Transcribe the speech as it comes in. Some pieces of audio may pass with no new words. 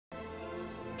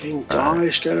Die,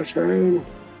 skeleton.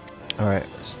 Alright,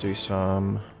 let's do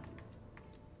some...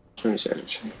 I'm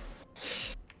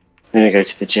gonna go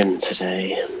to the gym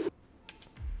today.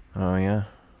 Oh, yeah?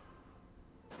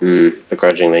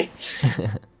 Begrudgingly.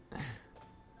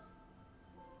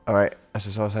 Alright,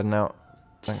 SSR's heading out.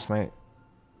 Thanks, mate.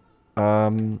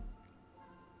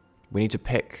 We need to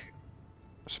pick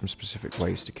some specific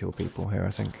ways to kill people here,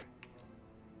 I think.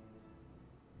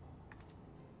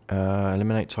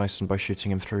 Eliminate Tyson by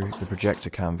shooting him through the projector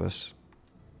canvas.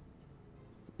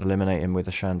 Eliminate him with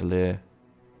a chandelier.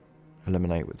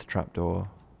 Eliminate with the trapdoor.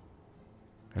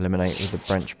 Eliminate with the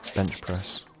bench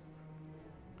press.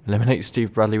 Eliminate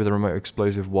Steve Bradley with a remote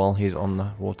explosive while he's on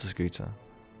the water scooter.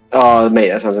 Oh, mate,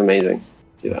 that sounds amazing.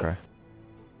 Do that. Okay.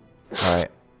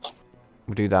 Alright.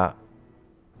 We'll do that.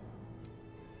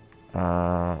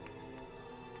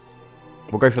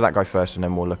 We'll go for that guy first, and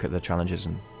then we'll look at the challenges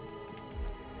and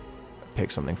pick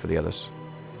something for the others.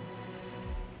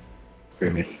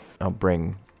 Really? I'll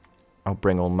bring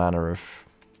all manner of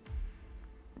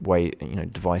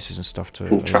devices and stuff to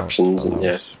contraptions and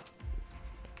yeah.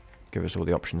 Give us all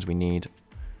the options we need.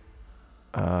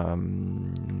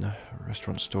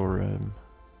 Restaurant storeroom.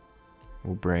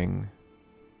 We'll bring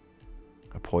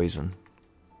a poison.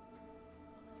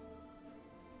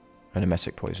 An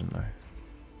emetic poison, though.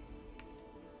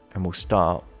 And we'll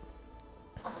start...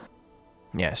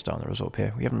 Yeah, start on the result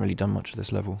here. We haven't really done much of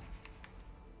this level.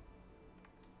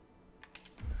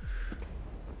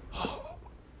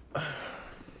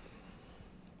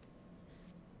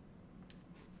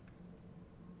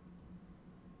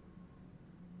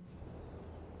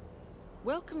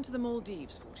 Welcome to the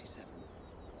Maldives, 47.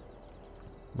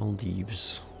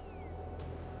 Maldives.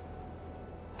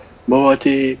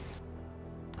 Maldives.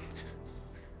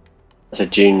 That's a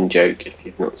June joke if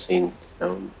you've not seen the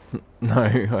film. No, I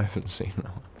haven't seen that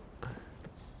one.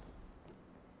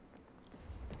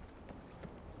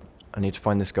 I need to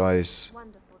find this guy's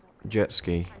jet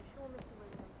ski.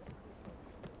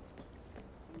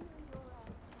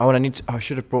 Oh, and I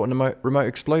should have brought a remote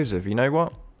explosive. You know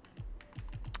what?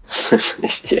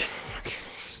 Yeah.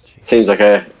 Seems like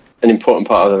an important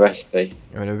part of the recipe.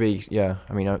 I mean, it'd be, yeah.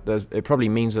 I mean, it probably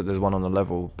means that there's one on the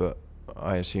level, but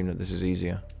I assume that this is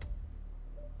easier.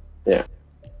 Yeah.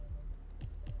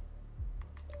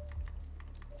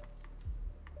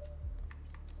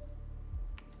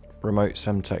 Remote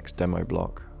Semtex demo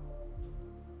block.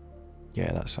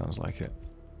 Yeah, that sounds like it.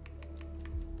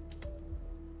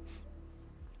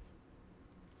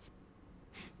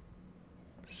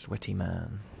 Sweaty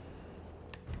man.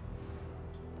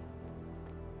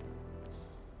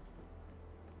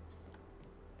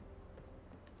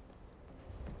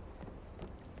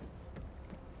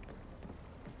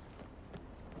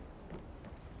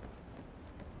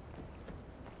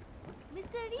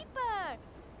 Mr. Reaper!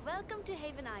 Welcome to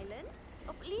Haven Island.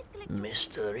 Oh, please collect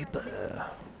Mr. Reaper.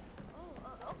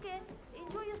 Oh, okay.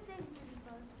 Enjoy your stay, Mr.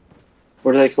 Reaper.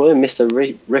 What do they call him?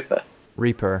 Mr. Ripper?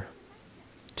 Reaper.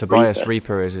 Tobias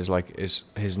Reaper is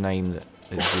his name that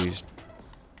is used.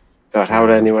 God, how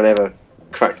would anyone ever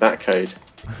crack that code?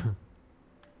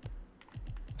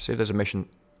 See if there's a mission.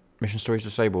 Mission stories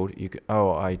disabled. You could,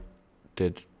 oh, I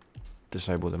did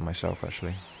disable them myself,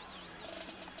 actually.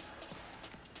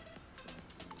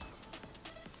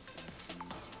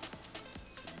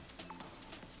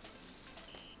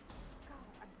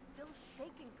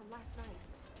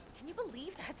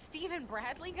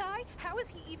 Bradley guy? How is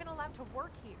he even allowed to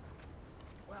work here?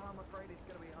 Well, I'm afraid he's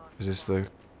gonna be hard. Is this the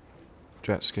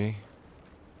jet ski?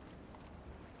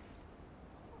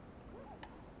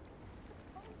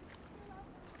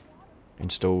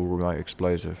 Install remote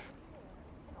explosive.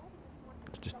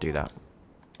 Let's just do that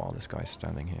while this guy's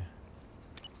standing here.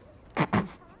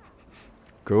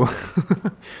 Cool.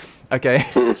 Okay.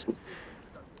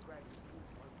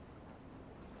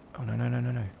 Oh no no no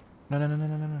no no. No no no no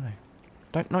no no no no.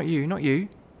 Not you, not you.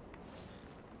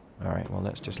 Alright, well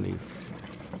let's just leave.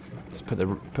 Let's put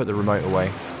the remote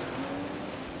away.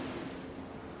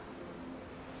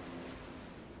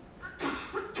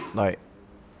 Like,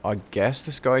 I guess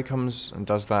this guy comes and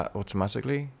does that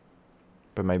automatically.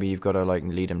 But maybe you've got to like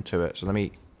lead him to it. So let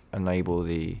me enable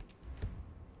the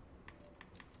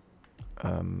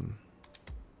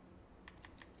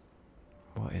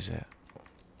what is it?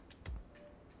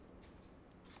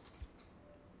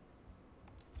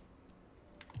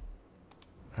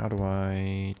 How do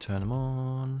I turn them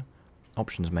on?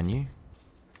 Options menu.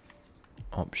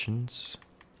 Options.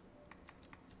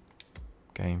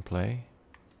 Gameplay.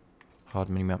 Hard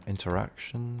minimap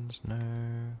interactions. No.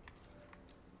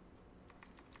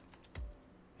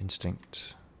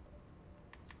 Instinct.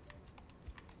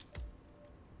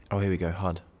 Oh, here we go.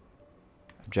 HUD.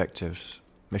 Objectives.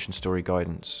 Mission story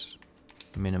guidance.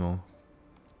 Minimal.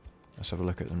 Let's have a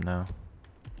look at them now.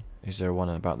 Is there one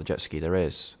about the jet ski? There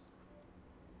is.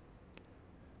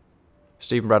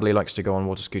 Stephen Bradley likes to go on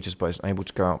water scooters but is unable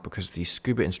to go out because the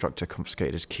scuba instructor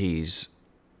confiscated his keys.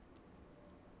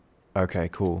 Okay,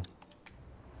 cool.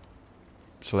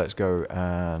 So let's go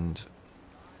and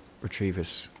retrieve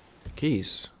his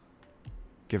keys.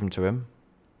 Give them to him.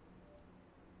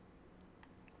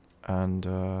 And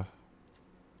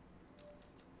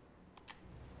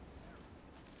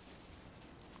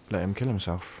let him kill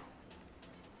himself.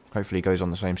 Hopefully he goes on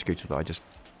the same scooter that I just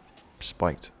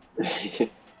spiked.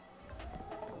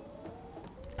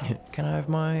 Can I have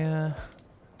my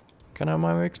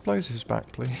explosives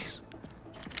back, please?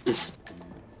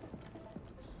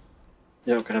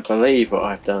 You're not going to believe what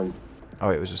I've done. Oh,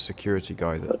 it was a security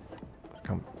guy that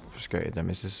confiscated them.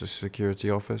 Is this a security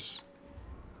office?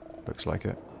 Looks like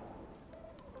it.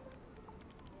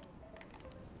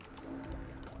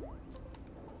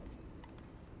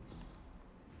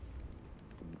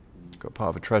 Got part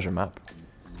of a treasure map.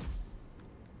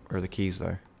 Where are the keys,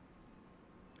 though?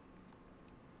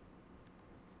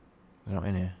 They're not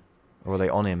in here. Or are they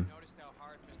on him? Noticed how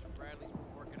hard Mr. Bradley's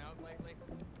been working out lately? I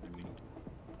mean, is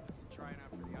he trying out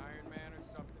for the Iron Man or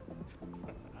something?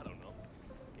 I don't know.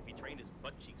 If he trained his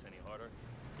butt cheeks any harder,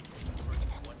 he'd be the first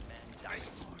one-man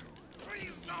dynamite.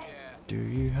 Please no! Yeah. Do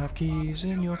you have keys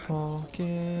in your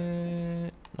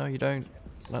pocket? No, you don't.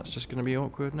 That's just gonna be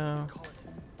awkward now. Call it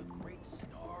the Great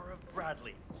Star of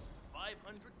Bradley.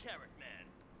 500-carat man.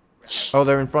 Oh,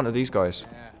 they're in front of these guys.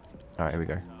 Yeah. Alright, here we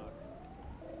go. Better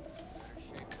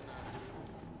shape than us.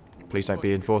 Please don't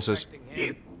be enforcers. Protecting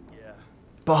him. Yeah.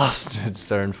 Bastards!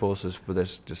 They're enforcers for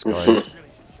this disguise. Really should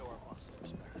show our boss some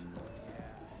respect. Yeah.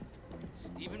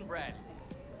 Stephen Bradley.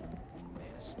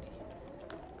 Man of steel.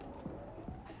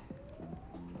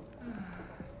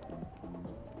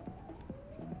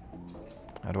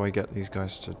 How do I get these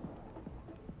guys to...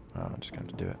 Oh, I'm just going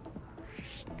to do it.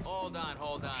 Hold on,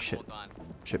 shit. hold on.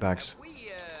 Shitbags. Have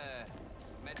we,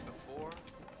 met before?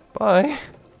 Bye!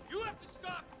 You have to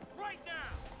stop right now!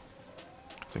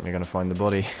 I think they're going to find the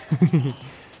body.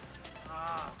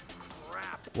 Ah,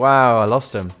 crap. Wow, I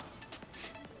lost him.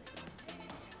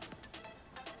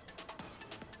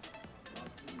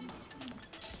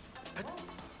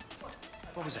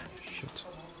 What was that? Shit.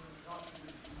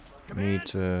 Need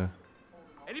to...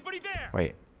 Anybody there?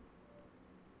 Wait.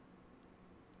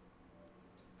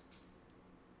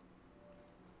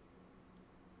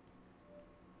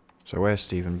 So where's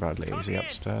Stephen Bradley? Is he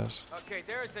upstairs? Okay,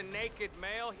 there's a naked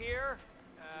male here.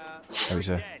 Oh, he's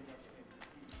there. Dead.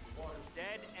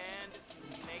 Dead and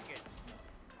naked.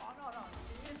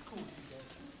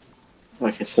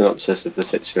 Like a synopsis of the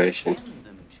situation.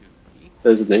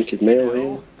 There's a naked male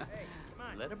here.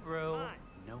 Let a bro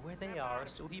know where they are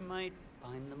so he might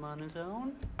find them on his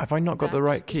own. Have I not got the That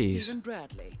right is keys? Stephen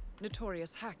Bradley,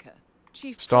 notorious hacker,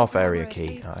 chief Staff programmer area at key.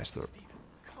 Haven. Ah,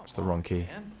 it's the wrong key.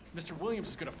 Man, Mr. Williams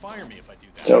is gonna fire me if I do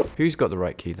that. So, Who's got the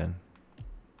right key then?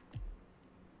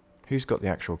 Who's got the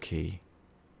actual key?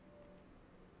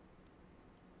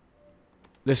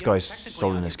 This guy's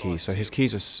stolen his keys, so his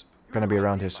keys are going to be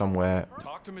around here somewhere,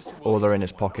 Talk to Mr. Williams. or they're in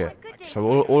his pocket.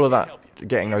 So all of that,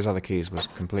 getting those other keys was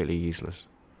completely useless.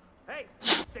 Hey,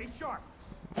 stay sharp.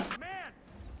 Man!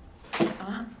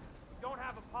 Don't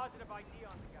have a positive ID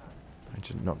on the guy. I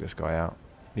just knock this guy out.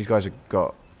 These guys have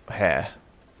got hair.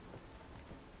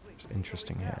 It's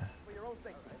interesting hair. For your own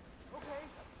sake, right? Okay.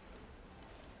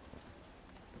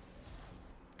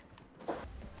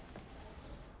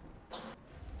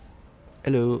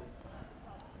 Hello.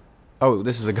 Oh,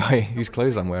 this is the guy whose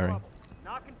clothes I'm wearing.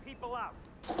 Knocking people out.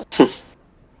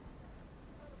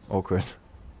 Awkward.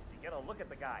 You gotta look at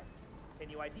the guy.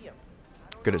 Can you ID him?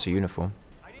 Good, it's a uniform.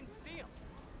 I didn't see him.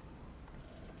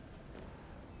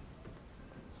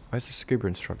 Where's the scuba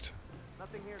instructor?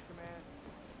 Nothing here, command.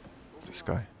 It's this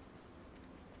guy.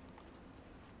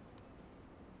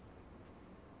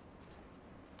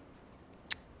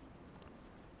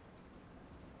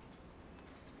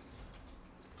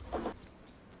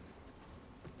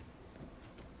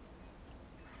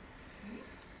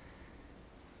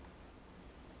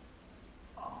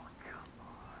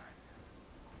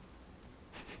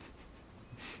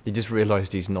 He just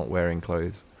realised he's not wearing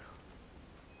clothes.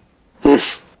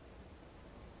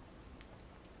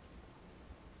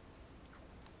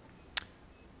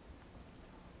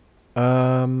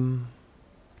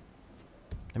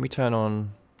 Let me turn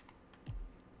on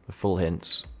the full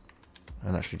hints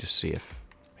and actually just see if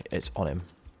it's on him.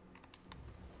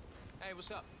 Hey, what's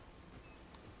up?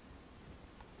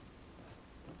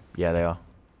 Yeah, they are.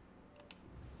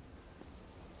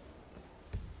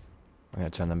 gonna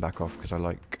turn them back off because I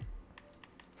like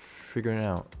figuring it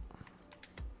out.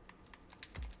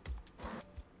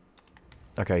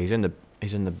 Okay, he's in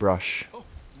the brush. Oh,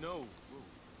 no.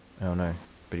 Oh no,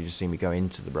 but he just seen me go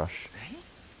into the brush.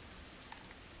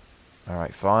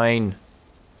 Alright, fine.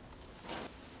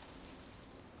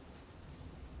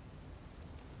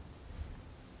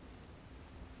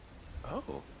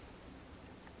 Oh.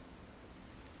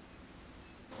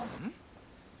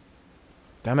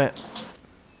 Damn it.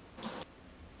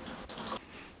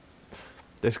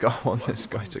 This guy wants this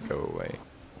guy to go away.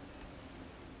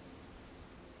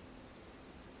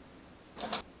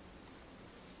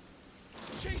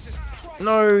 Jesus Christ!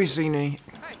 No, he's seen me.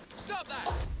 Hey, stop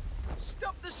that!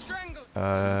 Stop the strangle!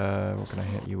 What can I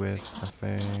hit you with?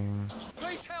 Nothing.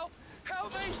 Please help!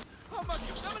 Help me! Oh my God!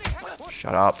 Somebody help!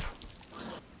 Shut up.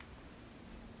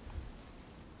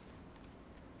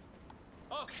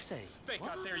 Okay. Thank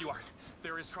God, there you are.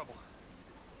 There is trouble.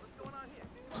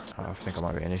 Oh, I think I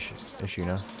might be an issue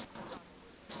now.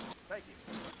 Thank you.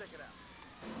 Let's check it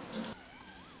out.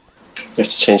 You have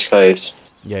to change clothes.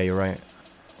 Yeah, you're right.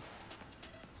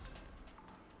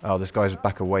 Oh, this guy's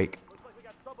back awake.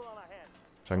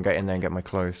 So I can get in there and get my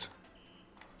clothes.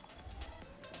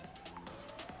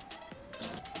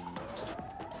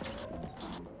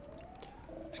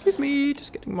 Excuse me,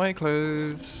 just getting my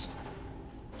clothes.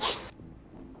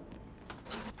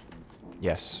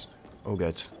 Yes, all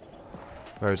good.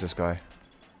 Where is this guy?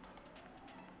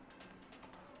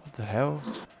 What the hell?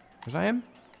 Was that him?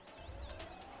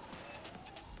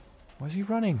 Why is he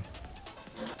running?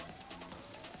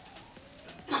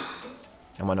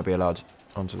 I might not be allowed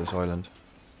onto this island.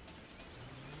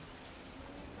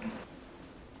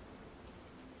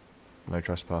 No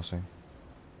trespassing.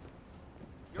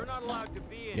 You're not allowed to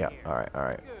be in Yeah, here.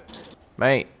 alright.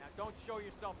 Mate! Now don't show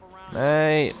yourself around.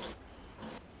 Mate!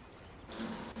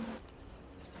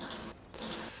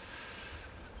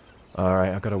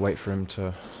 Alright, I've got to wait for him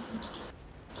to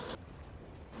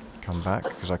come back,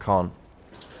 because I can't.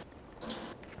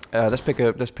 Let's pick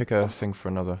a thing for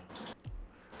another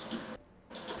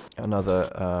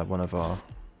one of our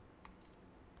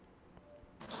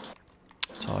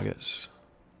targets.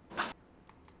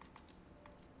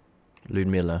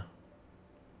 Ludmilla.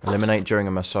 Eliminate during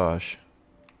a massage.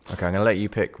 Okay, I'm gonna let you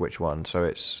pick which one. So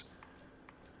it's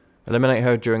eliminate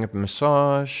her during a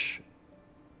massage.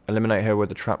 Eliminate her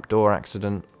with a trapdoor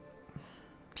accident.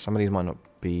 Some of these might not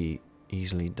be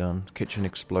easily done. Kitchen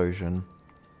explosion.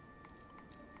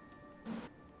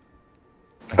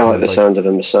 I like the sound of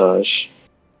a massage.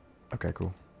 Okay,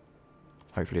 cool.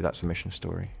 Hopefully that's a mission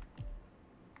story.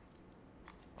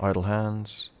 Idle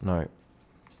hands. No.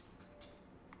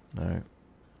 No.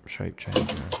 Shape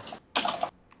changer.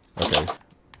 Okay.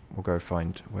 We'll go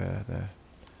find where they're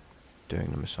doing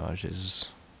the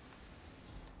massages.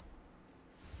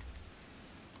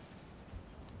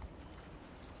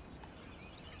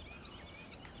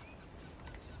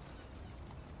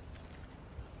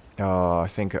 Oh, I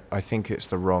think it's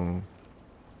the wrong.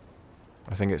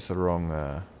 I think it's the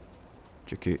wrong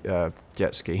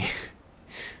jet ski.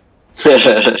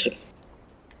 Oh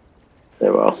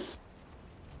well.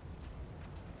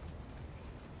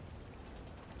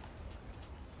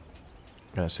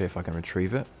 I'm gonna see if I can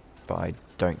retrieve it, but I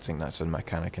don't think that's a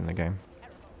mechanic in the game.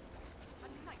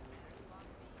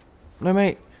 No,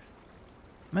 mate.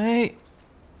 Mate.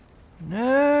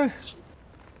 No.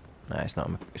 No, it's not.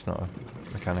 It's not a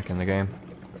mechanic in the game.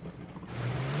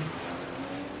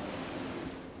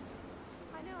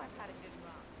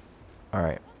 All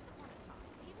right.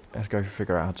 Let's go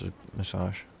figure out how to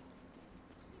massage.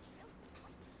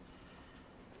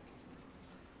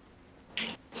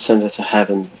 Send her to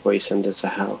heaven before you send her to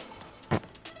hell.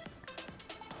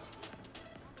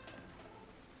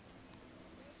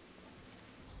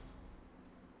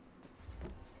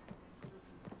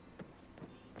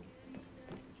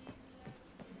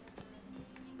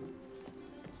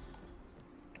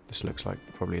 This looks like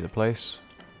probably the place.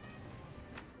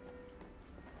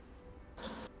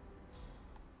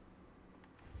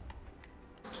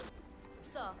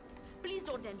 Sir, please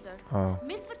don't enter. Oh.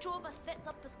 Miss Petrova sets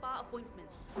up the spa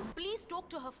appointments. Please talk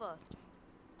to her first.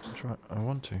 I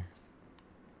want to.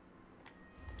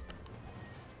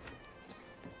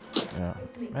 Yeah,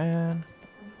 man.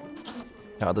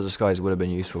 Now the disguise would have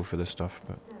been useful for this stuff,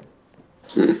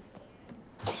 but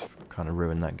kind of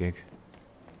ruined that gig.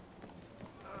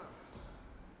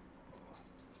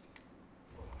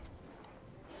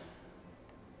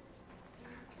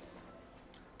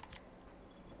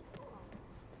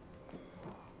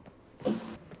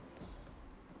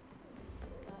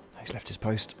 He's left his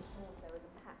post.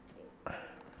 If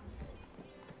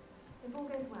all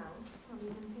goes well, I'll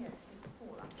leave him here.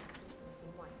 all our captures will have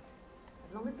been wiped.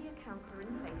 As long as the accounts are in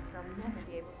place, they'll never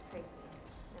be able to trace me,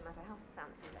 no matter how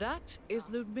fancy That is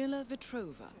Ludmila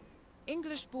Vetrova,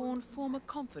 English-born former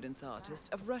confidence artist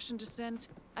of Russian descent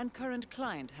and current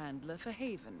client handler for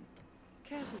Haven.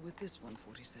 Careful with this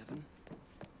 147.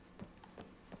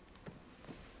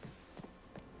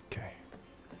 Okay.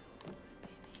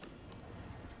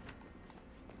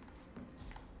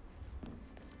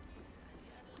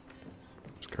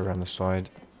 Let's go around the side,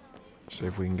 see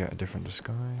if we can get a different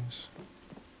disguise.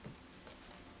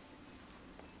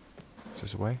 Is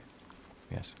this a way?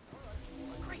 Yes.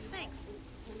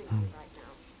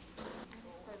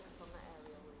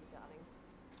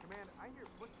 Command, I hear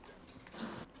footsteps. Is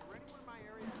there anyone in my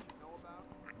area I should know about?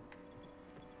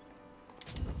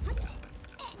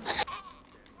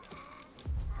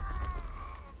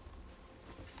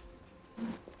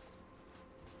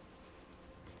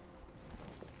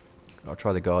 I'll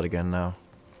try the guard again now.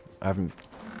 I haven't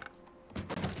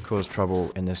caused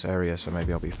trouble in this area, so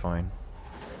maybe I'll be fine.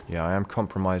 Yeah, I am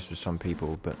compromised with some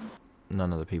people, but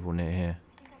none of the people near here.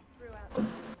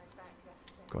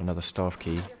 Got another staff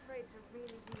key.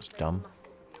 That's dumb.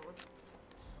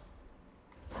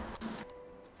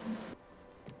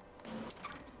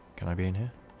 Can I be in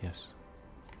here? Yes.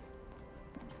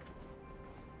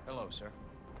 Hello, sir.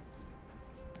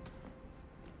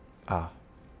 Ah.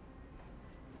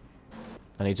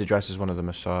 I need to dress as one of the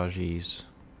massages.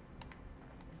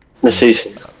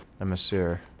 Masseuses. A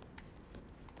masseur.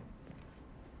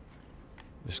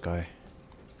 This guy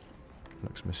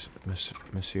looks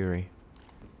masseur-y.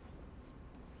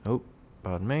 Oh,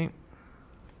 pardon me.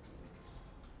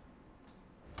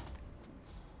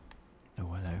 Oh,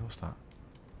 hello, what's that?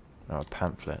 Oh, a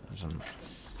pamphlet. Doesn't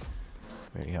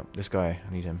really help. This guy,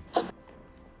 I need him.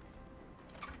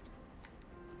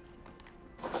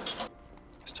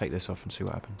 Let's take this off and see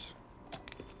what happens.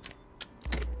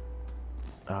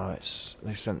 Oh,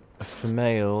 they sent a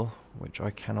female, which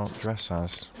I cannot dress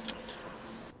as.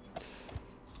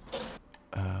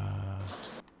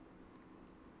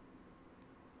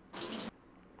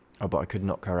 Oh, but I could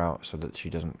knock her out so that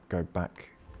she doesn't go back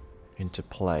into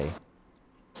play.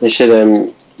 They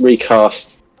should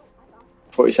recast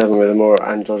 47 with a more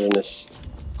androgynous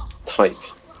type,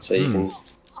 so you can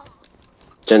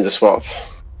gender swap.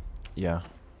 Yeah.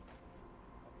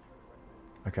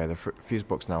 Okay, the fuse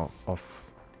box now off.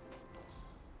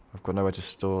 I've got nowhere to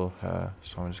store her,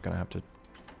 so I'm just going to have to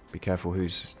be careful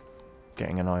who's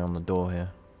getting an eye on the door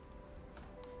here.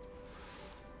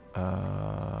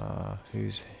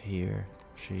 Who's here?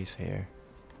 She's here.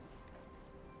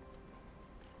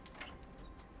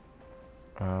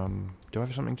 Do I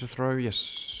have something to throw?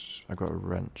 Yes, I got a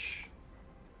wrench.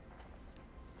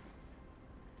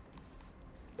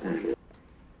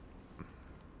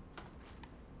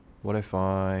 What if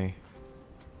I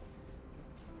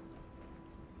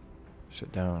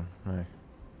sit down? No.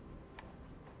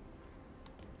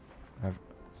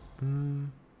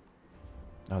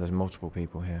 Oh, there's multiple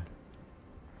people here.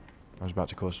 I was about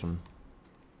to cause some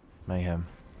mayhem.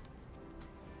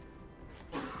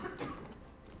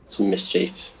 Some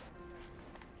mischiefs.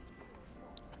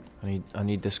 I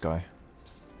need this guy.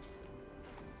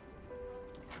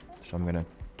 So I'm gonna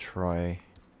try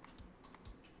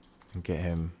and get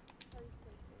him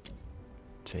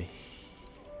to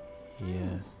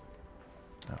here.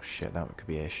 Oh shit, that could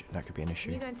be an issue.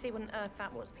 Can you go and see what on earth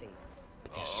that was, please?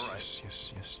 Yes,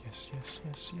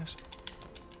 yes.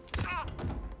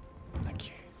 Thank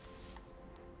you.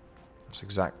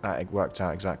 That worked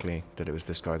out exactly that it was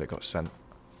this guy that got sent.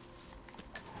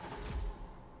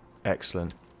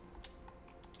 Excellent.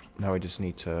 Now we just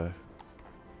need to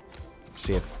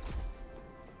see if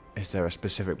is there a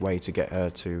specific way to get her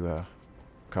to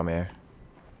come here.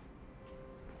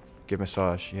 Give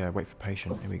massage. Yeah, wait for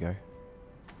patient. Here we go.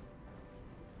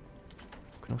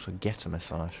 Can also get a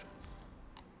massage.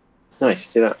 Nice,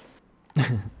 do that.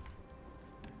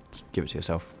 Just give it to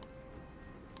yourself.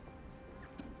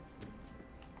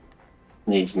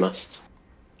 Needs must.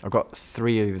 I've got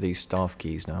 3 of these staff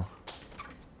keys now.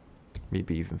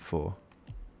 Maybe even 4.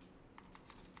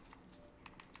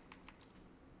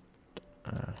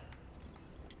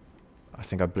 I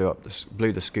think I blew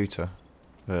the scooter,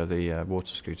 the water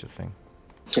scooter thing.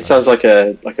 It sounds like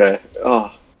a oh,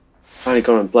 I've only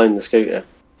gone and blown the scooter.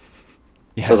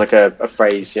 Yeah. Sounds like a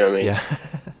phrase, you know what I mean? Yeah.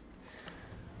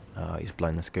 Oh, he's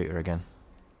blown the scooter again.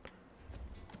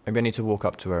 Maybe I need to walk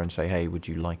up to her and say, hey, would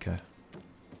you like a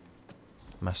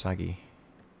Masagi?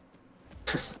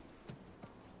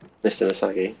 Mr.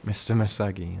 Masagi. Mr.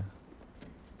 Masagi, yeah.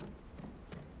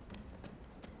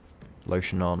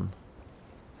 Lotion on.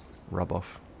 Rub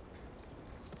off.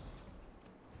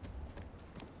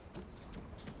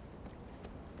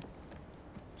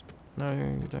 No,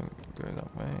 don't go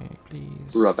that way,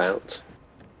 please. Rub out.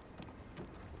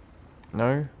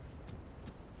 No.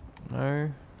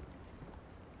 No.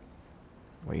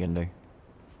 What are you gonna do?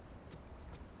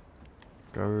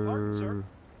 Pardon, sir? Go.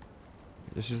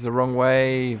 This is the wrong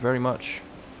way, very much.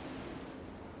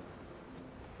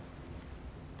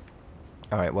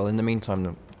 Alright, well in the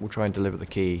meantime, we'll try and deliver the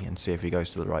key and see if he goes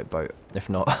to the right boat.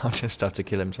 If not, I'll just have to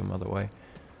kill him some other way.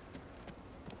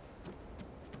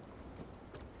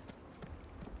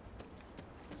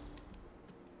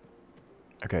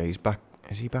 Okay, he's back.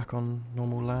 Is he back on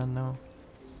normal land now?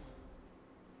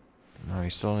 No,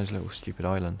 he's still on his little stupid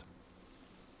island.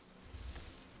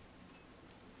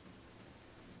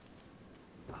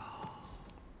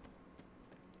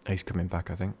 He's coming back,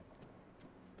 I think.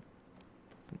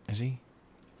 Is he?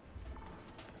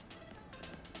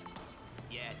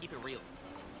 Yeah, keep it real.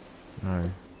 No.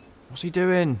 What's he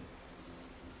doing?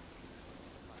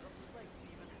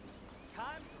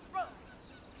 Time to run.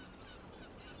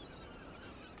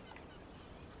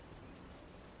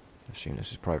 I assume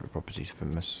this is private properties for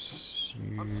Monsieur.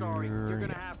 I'm sorry, you're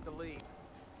gonna have to leave.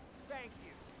 Thank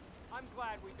you. I'm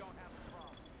glad we don't have a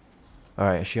problem.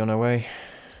 Alright, is she on her way?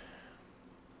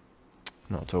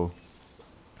 Not at all.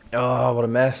 Oh, what a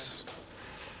mess.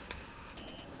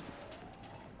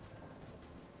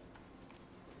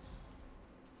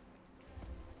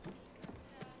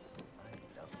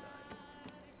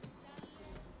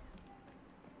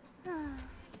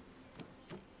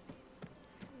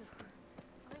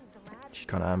 She's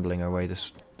kind of ambling her way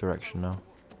this direction now.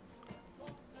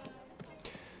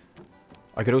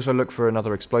 I could also look for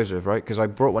another explosive, right? Because I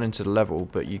brought one into the level,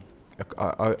 but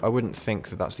I wouldn't think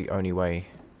that that's the only way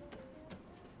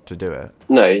to do it.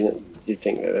 No, you'd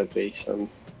think that there'd be some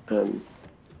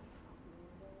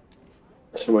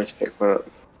way to pick one up.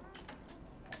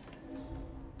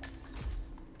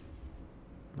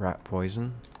 Rat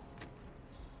poison.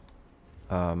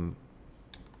 Another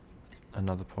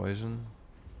poison.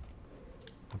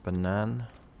 A banana.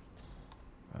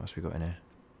 What else we got in here?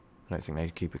 I don't think they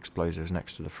keep explosives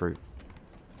next to the fruit.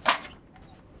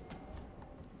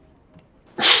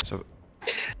 So,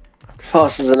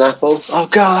 Passes an apple. Oh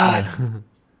god!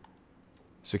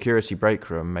 security break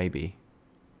room, maybe.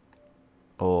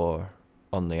 Or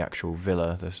on the actual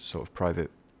villa, the sort of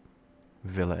private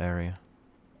villa area.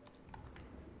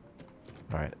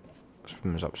 Alright,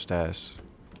 swimmers upstairs.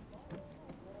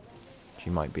 She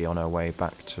might be on her way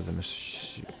back to the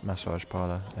massage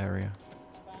parlour area.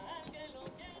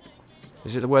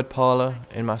 Is it the word parlour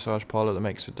in massage parlour that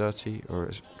makes it dirty? Or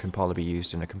can parlour be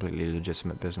used in a completely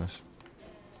legitimate business?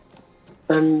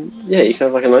 Yeah, you can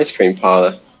have like an ice cream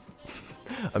parlour.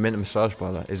 I'm in a massage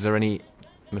parlour. Is there any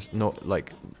not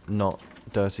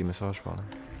dirty massage parlour?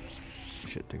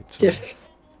 Shit, dude. Sorry. Yes.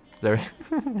 There.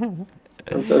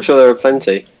 I'm sure there are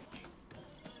plenty.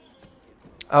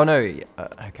 Oh no. Yeah,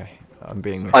 okay. I'm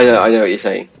being. I know what you're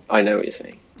saying. I know what you're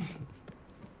saying.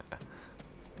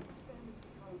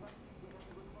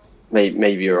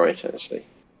 Maybe you're right, actually.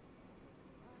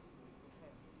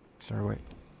 Sorry, wait.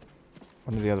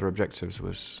 One of the other objectives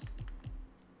was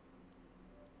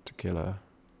to kill her.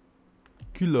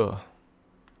 Kill her.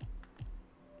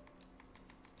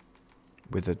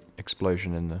 With an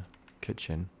explosion in the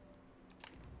kitchen.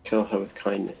 Kill her with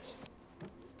kindness.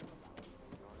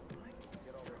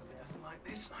 Like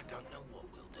this, I don't know what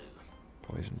we'll do.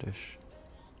 Poison dish.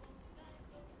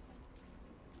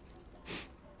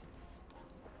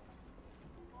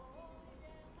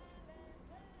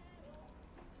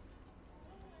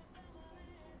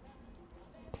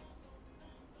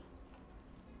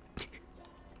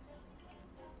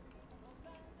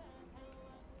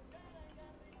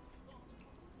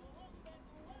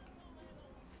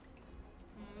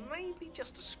 Maybe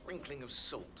just a sprinkling of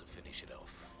salt to finish it off.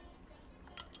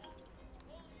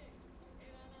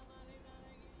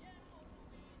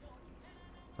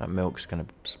 That milk's gonna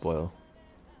spoil.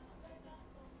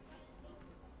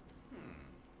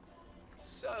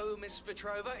 So, Miss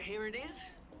Petrova, here it is.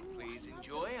 Please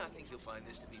enjoy. I think you'll find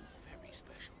this to be very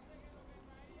special.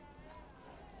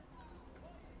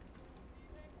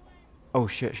 Oh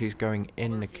shit, she's going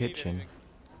in the kitchen.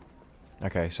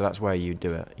 Okay, so that's where you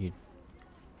do it. You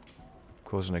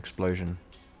cause an explosion.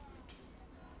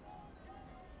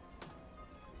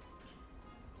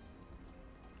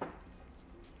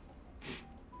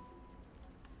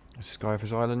 Is this guy off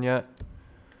his island yet?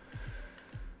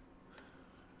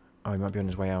 Oh, he might be on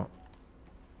his way out.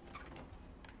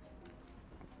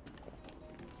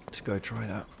 Let's go try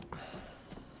that.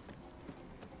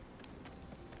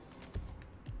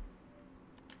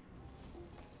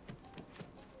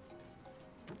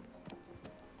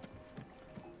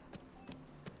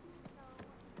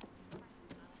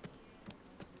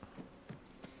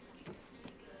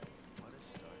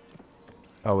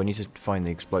 Oh, we need to find the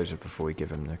explosive before we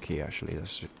give him the key, actually.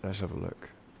 Let's have a look.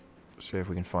 See if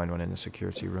we can find one in the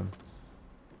security room.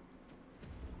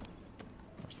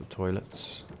 That's the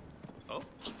toilets. Oh.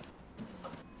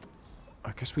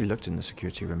 I guess we looked in the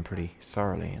security room pretty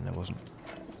thoroughly and there wasn't.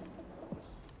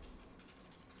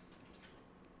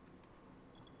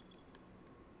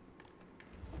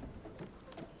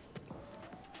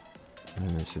 And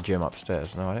then there's the gym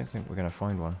upstairs. No, I don't think we're going to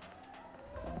find one.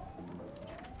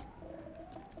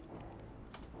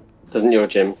 Doesn't your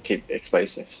gym keep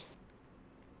explosives?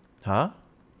 Huh?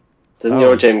 Doesn't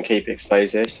your gym keep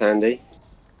explosives handy?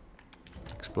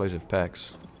 Explosive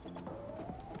pegs.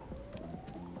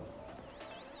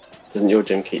 Doesn't your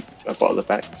gym keep a bottle of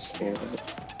Bex? Yeah.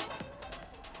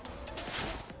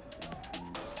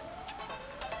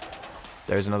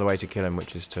 There is another way to kill him,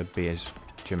 which is to be his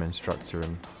gym instructor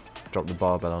and drop the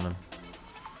barbell on him.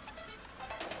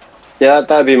 Yeah,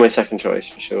 that'd be my second choice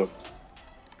for sure.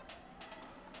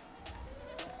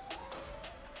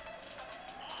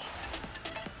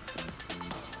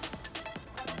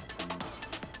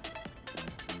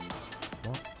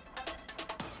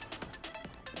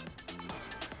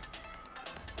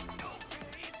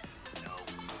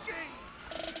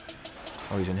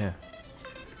 Oh, he's in here.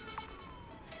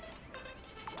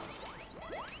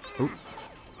 Oh.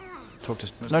 Talk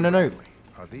to... No, no, no!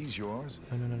 Are these yours?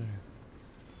 No, no, no, no.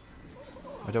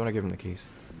 I don't want to give him the keys.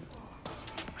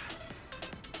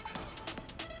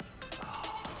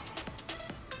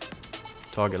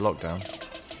 Target lockdown.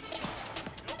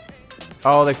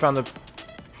 Oh, they found the...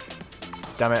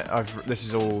 Damn it, this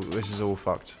is all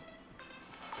fucked.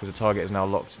 Because the target is now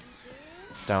locked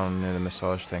down near the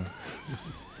massage thing.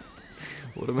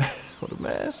 What a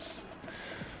mess.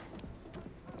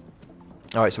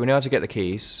 Alright, so we know how to get the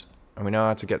keys, and we know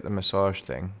how to get the massage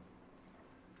thing.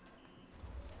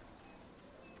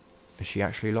 Is she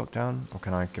actually locked down, or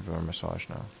can I give her a massage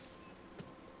now?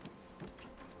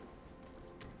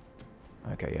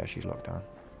 Okay, yeah, she's locked down.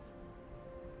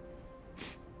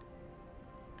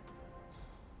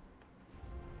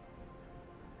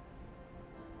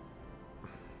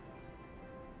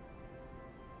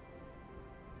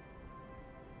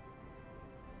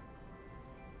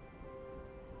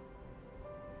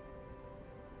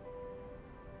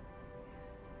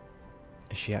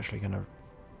 Is she actually gonna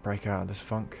break out of this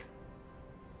funk?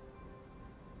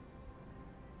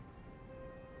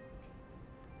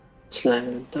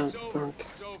 Slam dunk funk.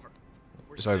 It's over.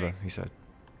 We're It's over, safe. he said.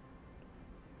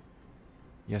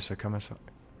 Yes, so come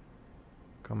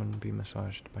and be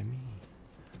massaged by me.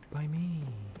 By me.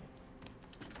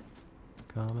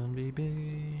 Come and be big.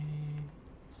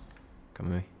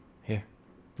 Come with me. Here.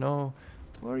 No.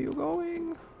 Where are you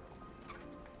going?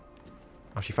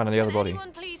 Oh, she found the other body.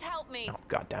 Anyone please help me. Oh,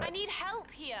 god damn it. I need help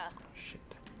here. Shit.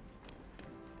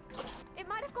 It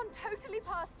might have gone totally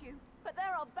past you, but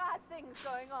there are bad things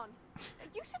going on.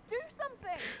 You should do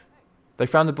something. They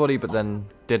found the body, but then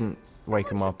didn't wake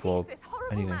him up or This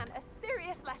horrible anything. man a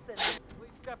serious lesson.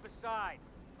 Please step aside.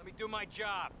 Let me do my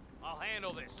job. I'll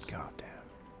handle this. God damn.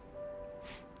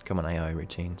 Come on, AI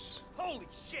routines. Holy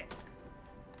shit!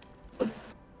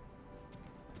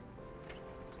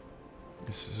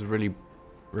 This is really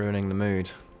ruining the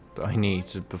mood that I need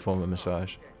to perform a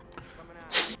massage.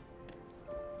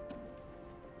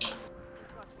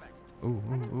 Ooh,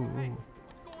 ooh, ooh, ooh.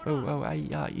 Oh, oh, ay,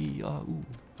 ay, ooh,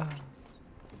 ah.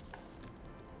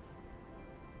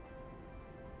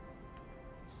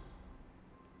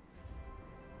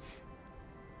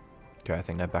 Okay, I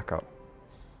think they're back up.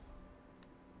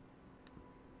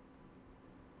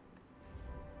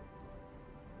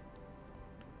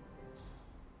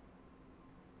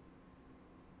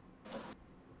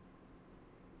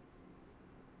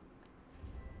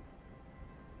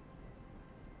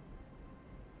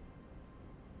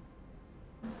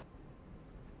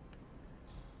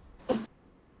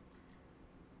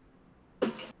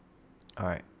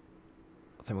 Alright.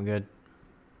 I think we're good.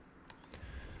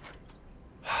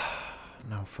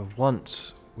 Now for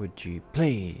once, would you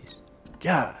please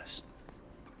just...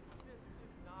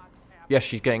 Yes,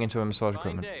 she's getting into a massage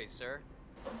equipment. Fine day, sir.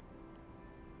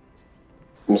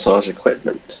 Massage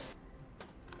equipment.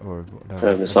 Or What kind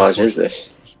of massage is this?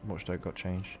 Watchdog got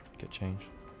changed. Get changed.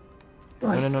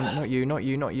 Right. No, no, no, not you, not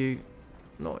you, not you.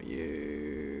 Not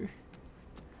you.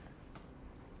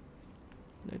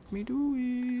 Let me do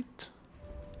it.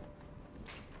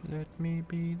 Let me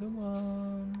be the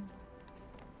one.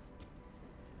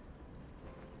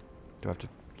 Do I have to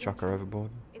chuck her overboard?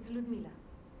 It's Ludmila.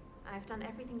 I've done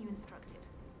everything you instructed.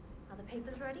 Are the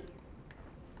papers ready?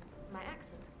 My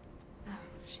accent? Oh,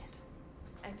 shit.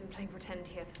 I've been playing pretend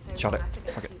here for so Shut long it. I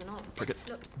forget Fuck it's it. even on. Frick it.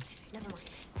 Look, never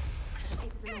mind. The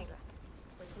papers in order.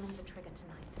 We're pulling the trigger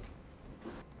tonight.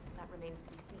 That remains to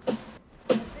be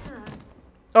seen. Dinner.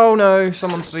 Oh no,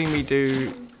 someone's seen me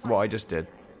do what I just did.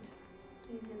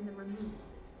 He's in the room.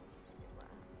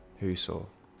 Who saw?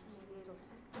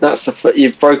 That's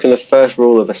you've broken the first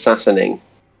rule of assassinating.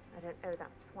 I don't owe that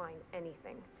swine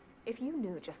anything. If you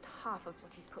knew just half of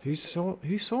what he's put.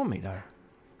 Who saw me though?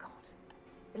 God.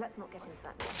 Let's not get into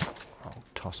that now. Oh,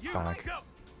 toss bag.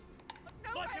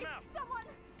 Flush him out. Someone!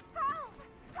 Help!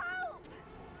 Help!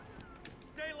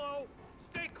 Stay low,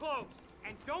 stay close,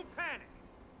 and don't panic.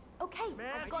 Okay, Man,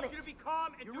 I've I got need it. you to be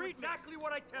calm and do exactly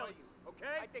what I tell you,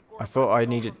 okay? I thought I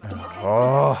needed.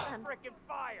 Oh, Frickin'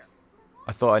 fire.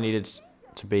 I thought I needed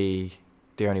to be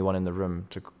the only one in the room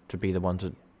to be the one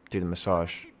to do the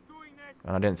massage,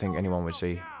 and I didn't think anyone would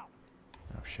see.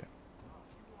 Oh shit.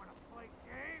 You wanna play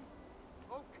game?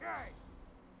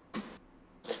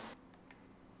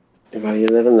 Okay. How you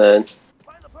living then?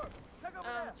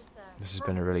 This has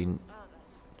been a really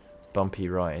bumpy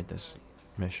ride, this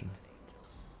mission.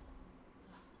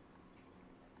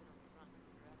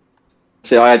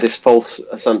 See, I had this false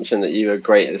assumption that you were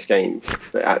great at this game,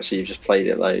 but actually you've just played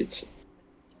it loads.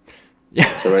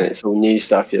 Yeah. So when it's all new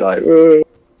stuff, you're like, whoa.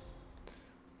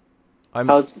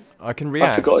 I can react.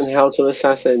 I've forgotten how to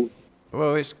assassin.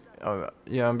 Well, it's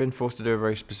yeah. I'm being forced to do a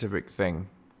very specific thing.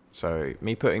 So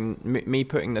me putting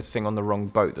the thing on the wrong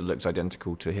boat that looks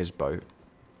identical to his boat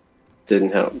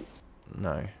didn't help.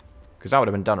 No, because that would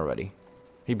have been done already.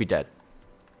 He'd be dead.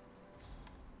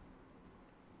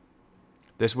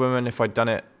 This woman, if I'd done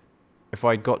it, if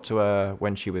I'd got to her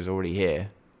when she was already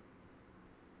here,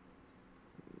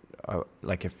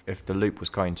 like if the loop was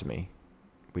kind to me,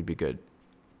 we'd be good.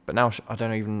 But now I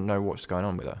don't even know what's going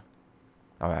on with her.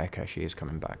 Oh, okay, she is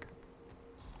coming back.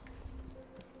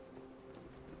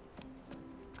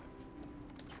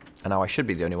 And now I should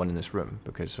be the only one in this room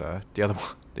because the other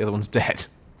one's dead.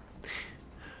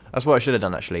 That's what I should have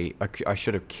done actually. I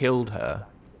should have killed her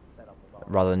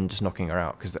rather than just knocking her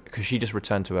out because she just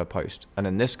returned to her post. And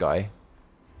then this guy,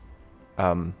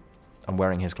 I'm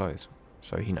wearing his clothes,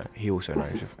 so he also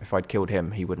knows if I'd killed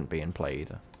him, he wouldn't be in play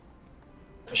either.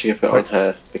 She could put on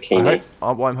her bikini.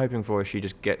 What I'm hoping for is she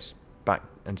just gets back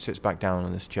and sits back down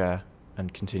on this chair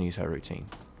and continues her routine.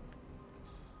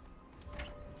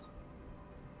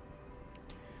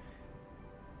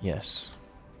 Yes.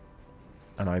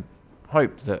 And I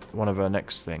hope that one of her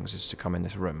next things is to come in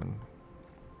this room and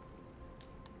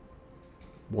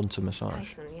want a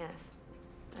massage. Tyson, yes.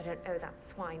 I don't owe that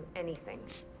swine anything.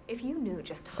 If you knew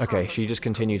just half Okay, of she just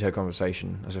continued her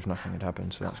conversation as if nothing had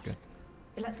happened, so that's good.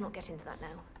 But let's not get into that now.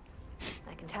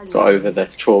 I can tell you. Got over the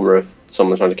trauma of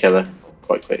someone trying to kill her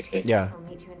quite quickly. Yeah. I'll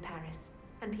meet you in Paris.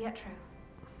 And Pietro.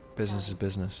 Business is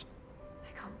business.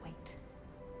 I can't wait.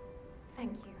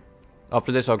 Thank you.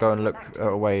 After this, I'll go and look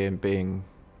away in being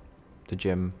the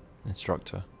gym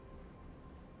instructor.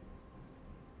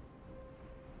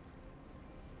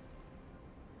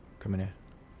 Come in here.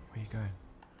 Where are you going?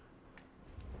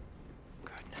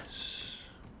 Goodness.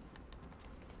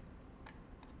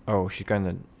 Oh, she's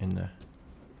going in the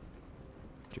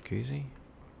jacuzzi?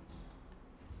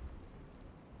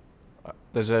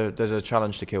 There's a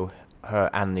challenge to kill her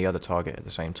and the other target at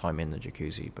the same time in the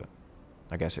jacuzzi, but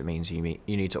I guess it means you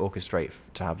need to orchestrate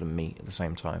to have them meet at the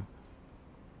same time.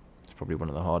 It's probably one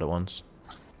of the harder ones.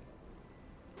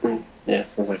 Yeah,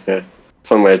 sounds like a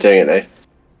fun way of doing it though.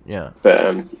 Yeah.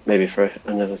 But maybe for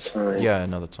another time. Yeah,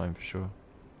 another time for sure.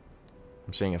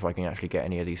 I'm seeing if I can actually get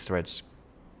any of these threads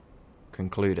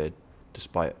concluded,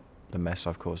 despite the mess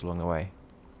I've caused along the way.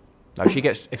 Now,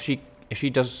 if she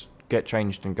does get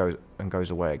changed and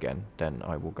goes away again, then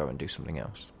I will go and do something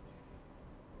else.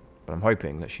 But I'm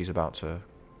hoping that she's about to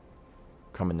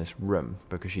come in this room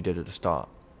because she did at the start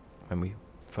when we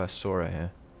first saw her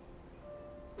here.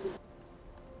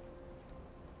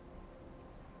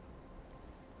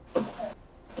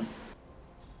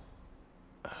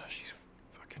 She's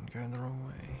fucking going the wrong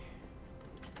way.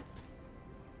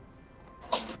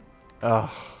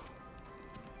 Ugh.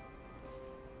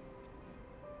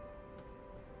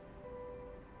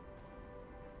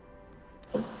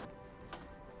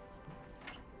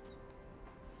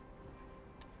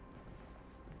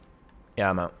 Yeah,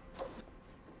 I'm out.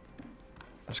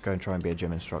 Let's go and try and be a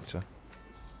gym instructor.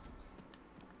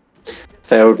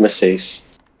 Failed masseuse.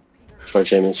 Try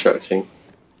gym instructing.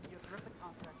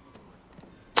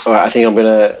 Alright, I think I'm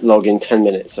gonna log in 10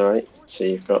 minutes, alright? So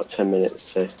you've got 10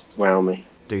 minutes to wow me.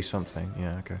 Do something,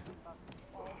 yeah, okay.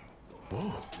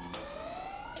 Whoa.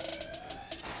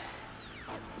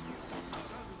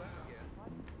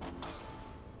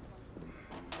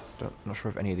 Not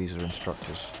sure if any of these are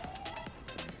instructors.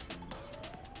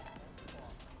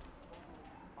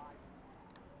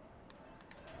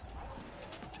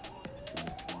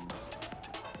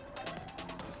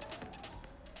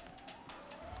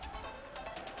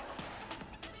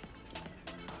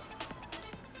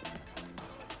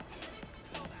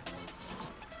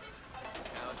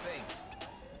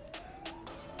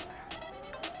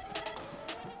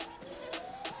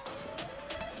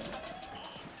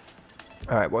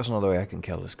 Alright, what's another way I can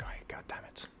kill this guy? God damn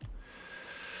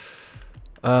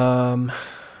it.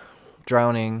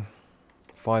 Drowning.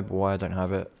 Fiber wire, don't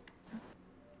have it.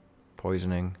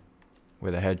 Poisoning.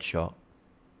 With a headshot.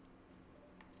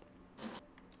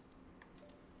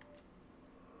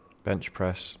 Bench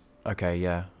press. Okay,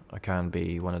 yeah. I can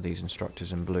be one of these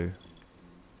instructors in blue.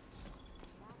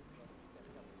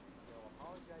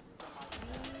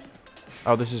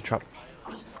 Oh, this is a trap.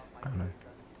 Oh no.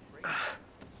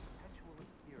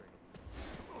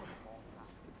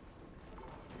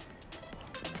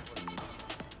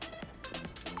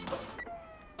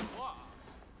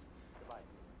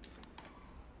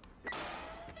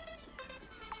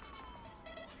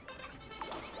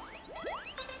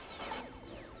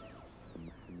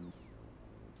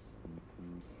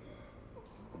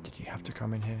 Did you have to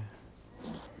come in here?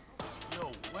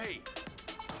 No way.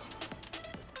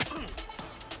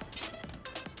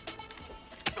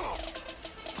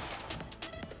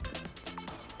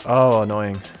 Oh,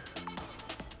 annoying.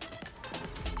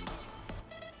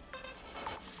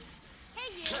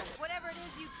 Hey you, whatever it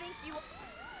is you think you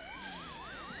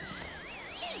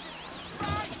Jesus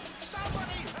Christ!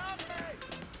 Somebody help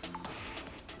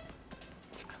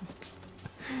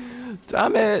me!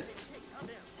 Damn it!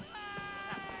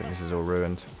 I think this is all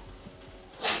ruined.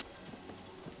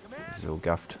 This is all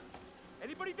guffed.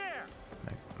 Anybody there?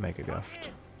 Mega guffed.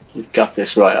 You guff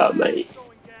this right up, mate.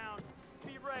 Going down.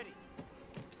 Be ready.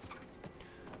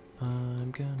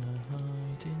 I'm gonna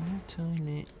hide in the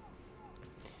toilet.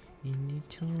 In the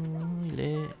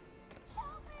toilet.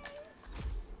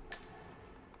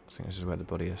 I think this is where the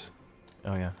body is.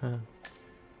 Oh yeah. Huh.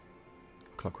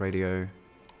 Clock radio.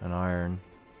 An iron.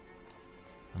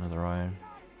 Another iron.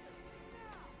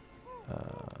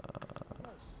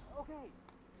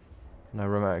 No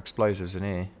remote explosives in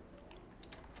here.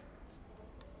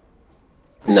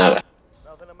 No.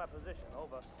 Nothing in my position.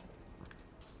 Over.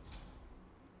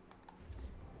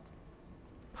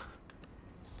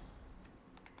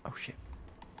 Oh shit.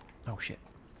 Oh shit.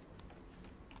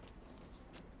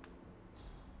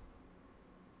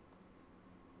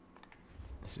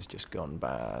 This has just gone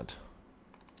bad.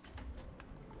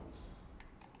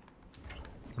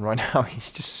 And right now he's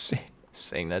just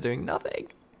sitting there doing nothing.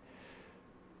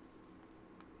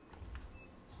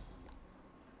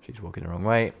 She's walking the wrong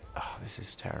way. Oh, this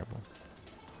is terrible.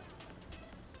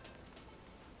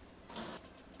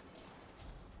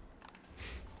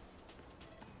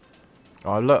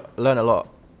 Oh, I learn a lot.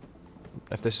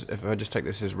 If I just take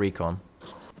this as recon,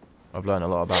 I've learned a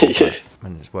lot about it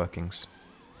and its workings.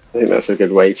 I think that's a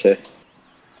good way to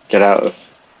get out of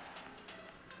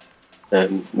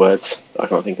words that I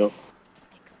can't think of.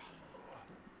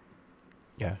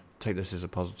 Yeah, take this as a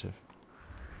positive.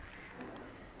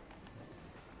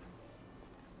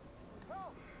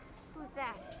 Who's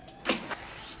that?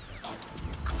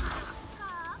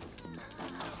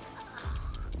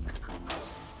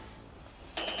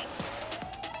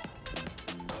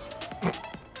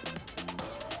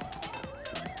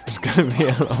 There's gonna be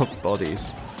a lot of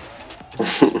bodies.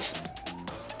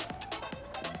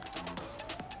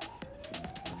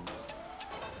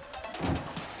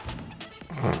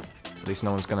 At least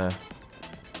no one's gonna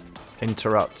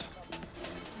interrupt.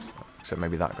 Except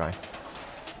maybe that guy.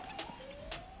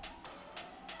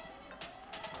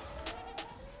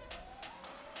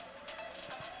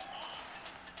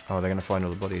 Oh, they're gonna find all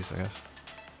the bodies, I guess.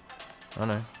 Oh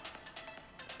no.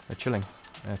 They're chilling.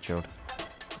 They're chilled.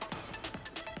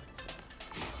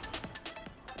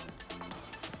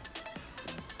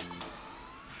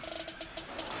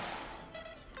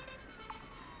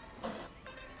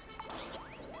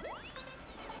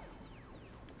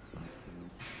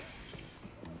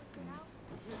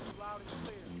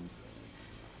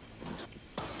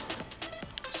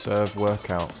 Serve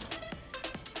workout.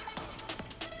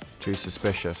 Too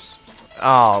suspicious.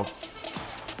 Oh.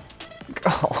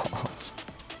 God.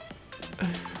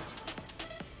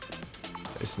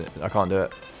 I can't do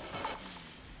it.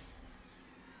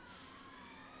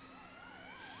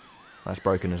 That's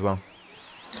broken as well.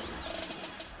 I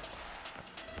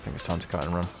think it's time to cut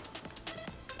and run.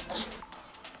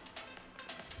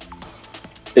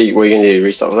 What are you going to do?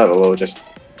 Restart the level or just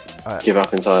give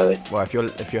up entirely? Well, if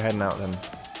you're heading out, then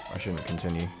I shouldn't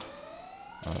continue.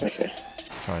 Okay.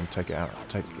 Try and take it out.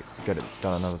 Get it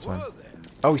done another time.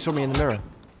 Oh, he saw me in the mirror.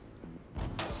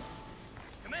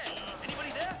 Command.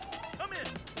 Anybody there? Come in.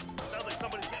 Sounds like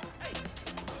somebody's getting paid.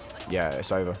 Yeah,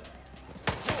 it's over.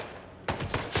 Got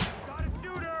a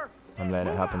shooter. I'm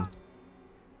letting it happen.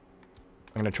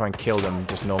 I'm gonna try and kill them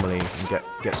just normally and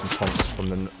get some points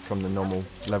from the normal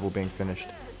level being finished.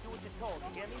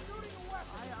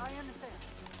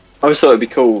 I always thought it'd be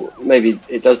cool. Maybe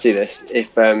it does do this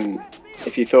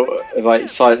if you thought of like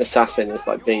Silent Assassin as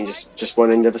like being just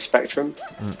one end of a spectrum,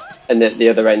 and that the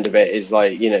other end of it is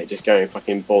like just going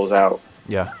fucking balls out.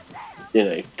 Yeah.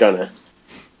 Gunner.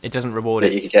 It doesn't reward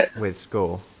That it you could get with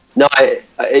score. No,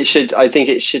 it should. I think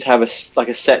it should have a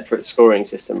separate scoring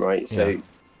system, right? So, Yeah. do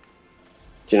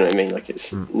you know what I mean? Like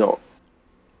it's not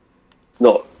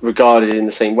regarded in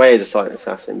the same way as a Silent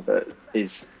Assassin, but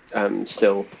is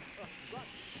still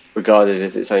regarded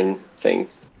as its own thing.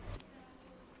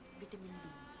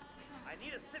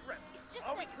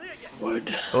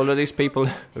 Would. All of these people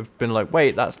have been like,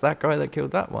 wait, that's that guy that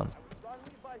killed that one.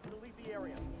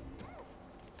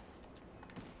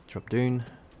 Drop Dune.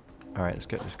 Alright, let's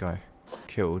get this guy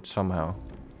killed somehow.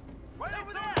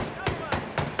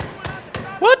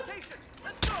 What?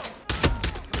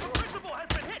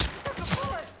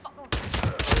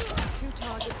 Two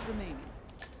targets remaining.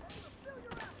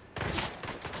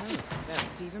 So, that's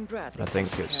Stephen Bradley. I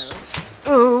think it's...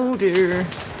 Oh dear.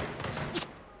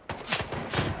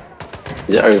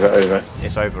 Is it over?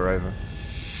 It's over.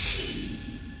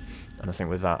 And I think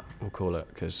with that, we'll call it,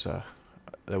 because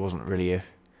there wasn't really a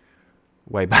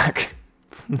way back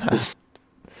from that.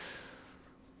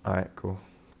 Alright, cool.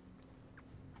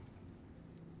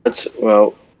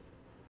 Well,